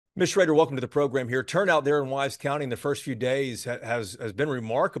Ms. Schrader, welcome to the program here. Turnout there in Wise County in the first few days has been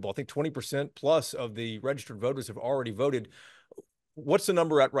remarkable. I think 20% plus of the registered voters have already voted. What's the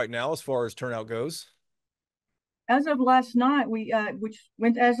number at right now as far as turnout goes? As of last night, which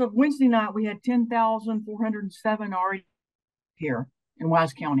went as of Wednesday night, we had 10,407 already here in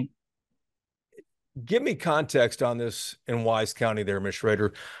Wise County. Give me context on this in Wise County there, Ms.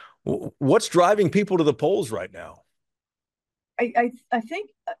 Schrader. What's driving people to the polls right now? I think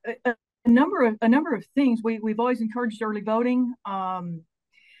a number of things. We've always encouraged early voting.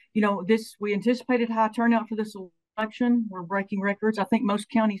 We anticipated high turnout for this election. We're breaking records. I think most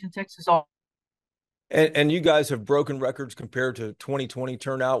counties in Texas are. And you guys have broken records compared to 2020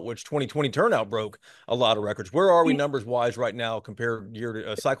 turnout, which 2020 turnout broke a lot of records. Where are we numbers wise right now compared year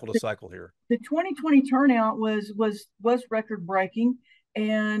to cycle to cycle here? The 2020 turnout was record breaking,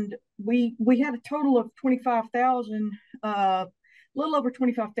 and we had a total of 25,000, a little over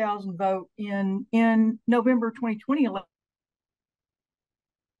 25,000 vote in November 2020 election.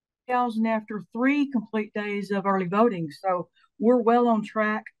 After 3 complete days of early voting, so we're well on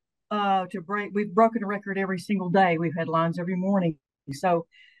track to break. We've broken a record every single day. We've had lines every morning. So,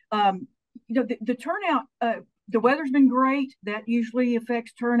 the turnout. The weather's been great. That usually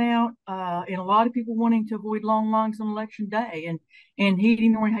affects turnout, and a lot of people wanting to avoid long lines on election day and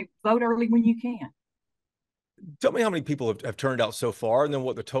heeding the hey, vote early when you can. Tell me how many people have turned out so far, and then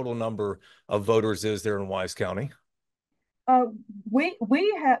what the total number of voters is there in Wise County. Uh, we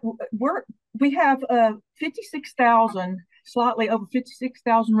have 56,000, slightly over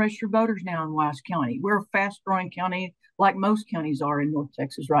 56,000 registered voters now in Wise County. We're a fast growing county, like most counties are in North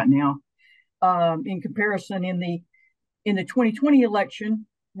Texas right now. In comparison, in the 2020 election,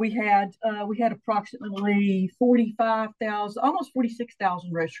 we had approximately 45,000, almost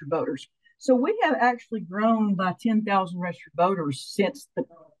 46,000 registered voters. So we have actually grown by 10,000 registered voters since the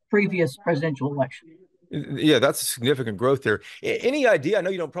previous presidential election. Yeah, that's a significant growth there. Any idea? I know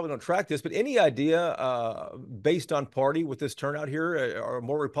you probably don't track this, but any idea based on party with this turnout here? Are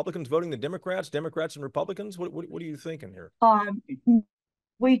more Republicans voting than Democrats? Democrats and Republicans? What are you thinking here?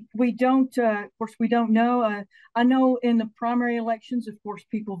 We don't, of course, we don't know. I know in the primary elections, of course,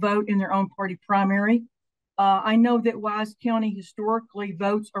 people vote in their own party primary. I know that Wise County historically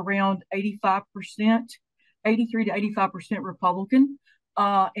votes around 85%, 83 to 85% Republican,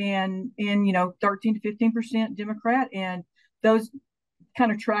 and 13 to 15% Democrat, and those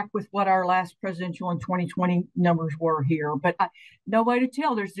kind of track with what our last presidential and 2020 numbers were here. But no way to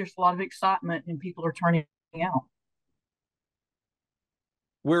tell. There's just a lot of excitement, and people are turning out.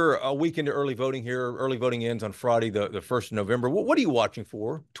 We're a week into early voting here. Early voting ends on Friday, the 1st of November. What are you watching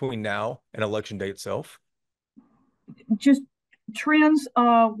for between now and election day itself? Just trends.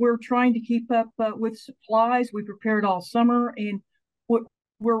 We're trying to keep up with supplies. We prepared all summer, and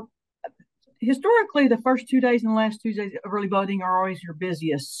we're historically the first 2 days and the last 2 days of early voting are always your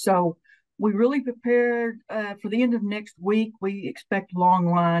busiest. So we really prepared for the end of next week. We expect long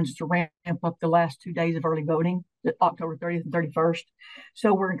lines to ramp up the last 2 days of early voting, October 30th and 31st.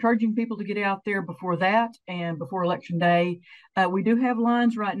 So we're encouraging people to get out there before that and before election day. We do have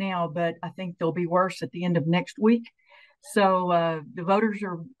lines right now, but I think they'll be worse at the end of next week. So the voters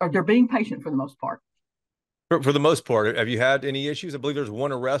they're being patient for the most part. For the most part, have you had any issues? I believe there's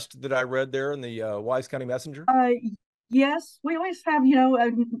one arrest that I read there in the Wise County Messenger. Yes, we always have.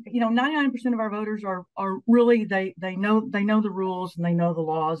 99% of our voters are really they know the rules and they know the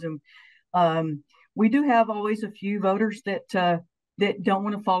laws, and we do have always a few voters that don't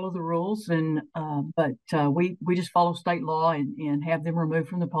want to follow the rules, and but we just follow state law and have them removed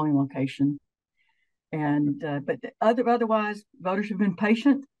from the polling location. And but otherwise, voters have been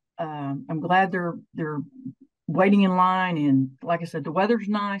patient. I'm glad they're waiting in line, and like I said, the weather's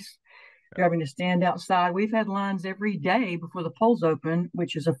nice. You're having to stand outside. We've had lines every day before the polls open,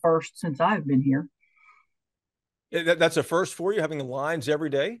 which is a first since I've been here. That's a first for you, having lines every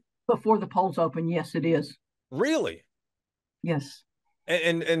day before the polls open. Yes, it is. Really? Yes.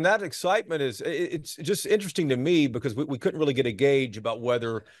 And that excitement it's just interesting to me because we couldn't really get a gauge about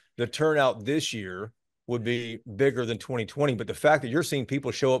whether the turnout this year would be bigger than 2020. But the fact that you're seeing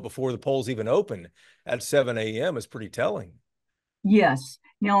people show up before the polls even open at 7 a.m. is pretty telling. Yes.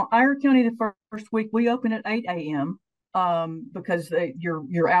 Now, Ira County, the first week, we open at 8 a.m. Because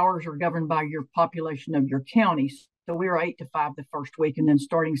your hours are governed by your population of your county. So we are 8 to 5 the first week, and then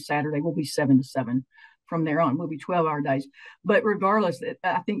starting Saturday, we'll be 7 to 7 from there on. We'll be 12-hour days. But regardless,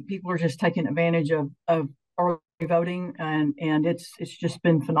 I think people are just taking advantage of early voting, and it's just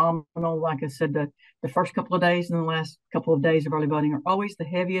been phenomenal. Like I said, the first couple of days and the last couple of days of early voting are always the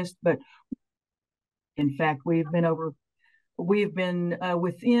heaviest. But in fact, we've been over we've been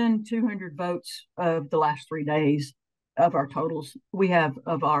within 200 votes of the last 3 days of our totals we have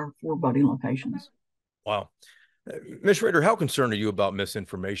of our 4 voting locations. Wow. Ms. Rader, how concerned are you about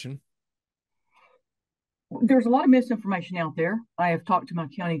misinformation? There's a lot of misinformation out there. I have talked to my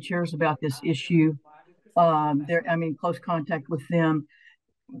county chairs about this issue. I'm in close contact with them.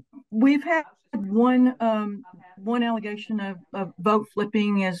 We've had one allegation of vote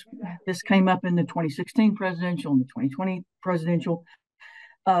flipping as this came up in the 2016 presidential and the 2020 presidential.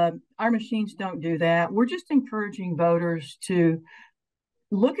 Our machines don't do that. We're just encouraging voters to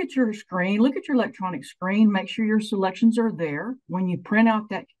look at your screen, look at your electronic screen, make sure your selections are there when you print out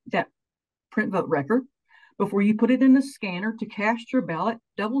that print vote record. Before you put it in the scanner to cast your ballot,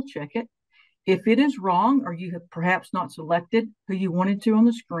 double check it. If it is wrong or you have perhaps not selected who you wanted to on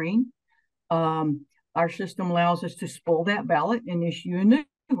the screen, our system allows us to spoil that ballot and issue a new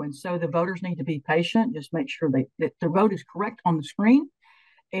one. So the voters need to be patient, just make sure that their vote is correct on the screen.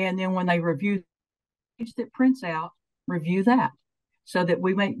 And then when they review that prints out, review that so that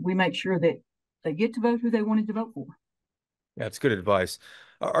we make sure that they get to vote who they wanted to vote for. That's good advice.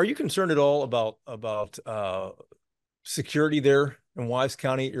 Are you concerned at all about security there in Wise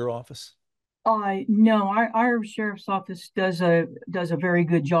County at your office? No, our sheriff's office does a very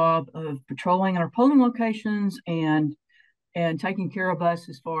good job of patrolling our polling locations and taking care of us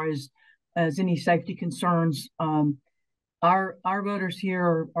as far as any safety concerns. Our voters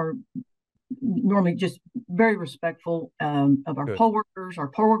here are normally just very respectful of our poll workers. Our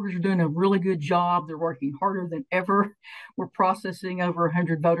poll workers are doing a really good job. They're working harder than ever. We're processing over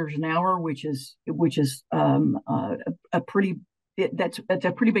 100 voters an hour, which is a pretty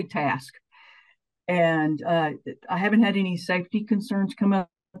big task. And I haven't had any safety concerns come up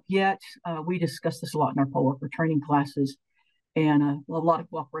yet. We discuss this a lot in our poll worker training classes, and a lot of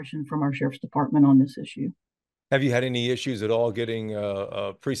cooperation from our sheriff's department on this issue. Have you had any issues at all getting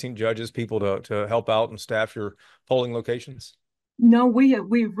precinct judges, people to help out and staff your polling locations? No,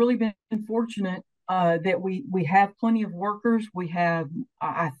 we've really been fortunate that we have plenty of workers.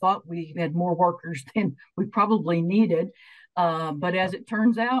 I thought we had more workers than we probably needed, but as it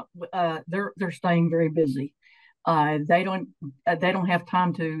turns out, they're staying very busy. They don't have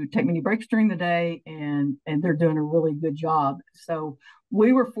time to take many breaks during the day, and they're doing a really good job. So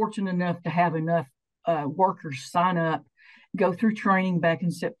we were fortunate enough to have enough workers sign up, go through training back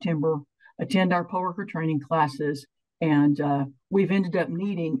in September, attend our poll worker training classes, and we've ended up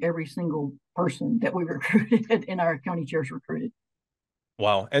needing every single person that we recruited and our county chairs recruited.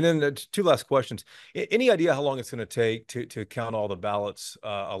 Wow. And then the 2 last questions. Any idea how long it's going to take to count all the ballots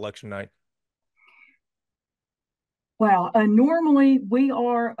election night? Well, normally we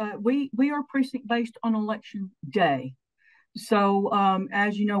are precinct based on election day. So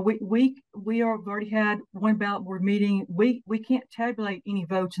as you know, we have already had one ballot board meeting. We can't tabulate any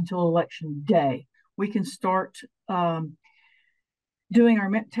votes until election day. We can start doing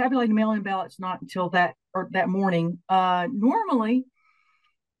our tabulating mail-in ballots not until that morning. Normally,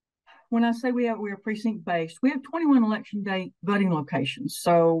 when I say we are precinct based, we have 21 election day voting locations.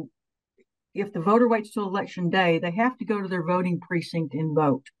 So if the voter waits till election day, they have to go to their voting precinct and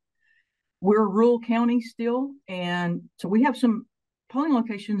vote. We're a rural county still, and so we have some polling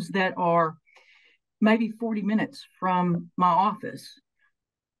locations that are maybe 40 minutes from my office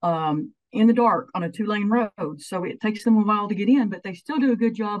in the dark on a 2-lane road. So it takes them a while to get in, but they still do a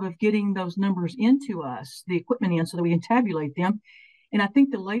good job of getting those numbers into us, the equipment in, so that we can tabulate them. And I think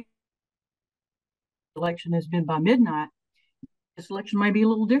the late election has been by midnight. This election may be a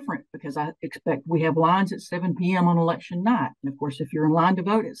little different because I expect we have lines at 7 p.m. on election night. And of course, if you're in line to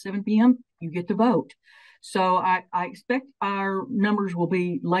vote at 7 p.m., you get to vote. So I expect our numbers will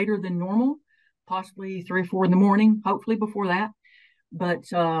be later than normal, possibly 3 or 4 in the morning, hopefully before that. But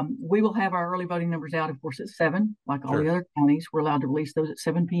we will have our early voting numbers out, of course, at 7, like all the other counties. We're allowed to release those at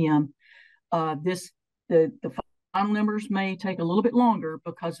 7 p.m. The final numbers may take a little bit longer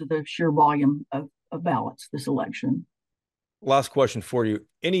because of the sheer volume of ballots this election. Last question for you.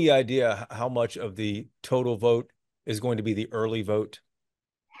 Any idea how much of the total vote is going to be the early vote?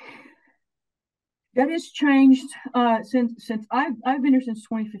 That has changed since I've been here since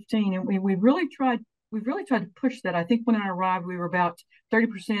 2015, and we've really tried to push that. I think when I arrived, we were about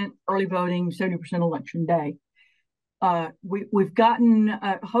 30% early voting, 70% election day. We've gotten,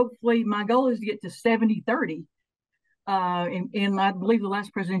 hopefully, my goal is to get to 70-30. And I believe the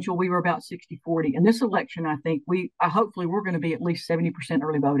last presidential, we were about 60-40. And this election, I think hopefully we're going to be at least 70%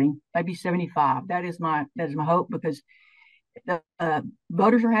 early voting, maybe 75. That is my hope, because the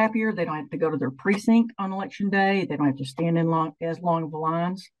voters are happier. They don't have to go to their precinct on election day. They don't have to stand in as long of the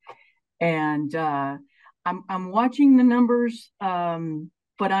lines. And I'm watching the numbers,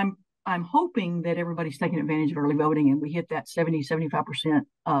 but I'm hoping that everybody's taking advantage of early voting and we hit that 75%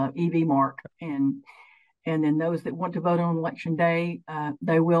 EV mark, and then those that want to vote on election day,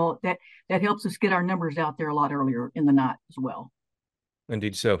 they will. That helps us get our numbers out there a lot earlier in the night as well.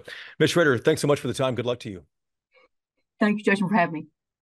 Indeed so. Ms. Schroeder, thanks so much for the time. Good luck to you. Thanks, Jason, for having me.